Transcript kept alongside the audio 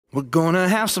We're gonna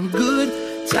have some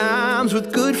good times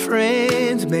with good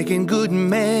friends, making good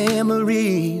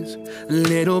memories. A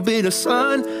little bit of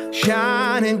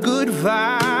sunshine and good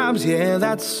vibes, yeah,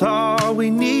 that's all we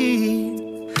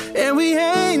need. And we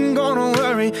ain't gonna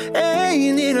worry,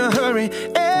 ain't in a hurry,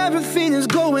 everything is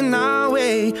going our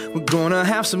way. We're gonna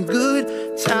have some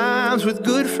good times with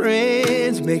good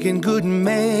friends, making good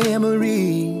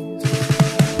memories.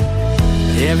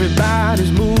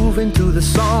 Everybody's moving to the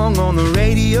song on the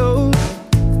radio.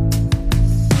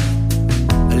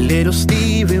 A little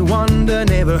Stevie Wonder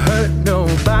never hurt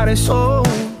nobody's soul.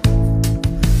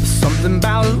 Something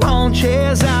about lawn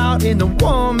chairs out in the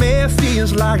warm air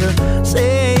feels like a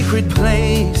sacred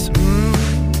place.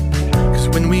 'Cause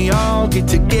when we all get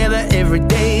together, every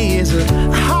day is a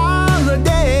holiday.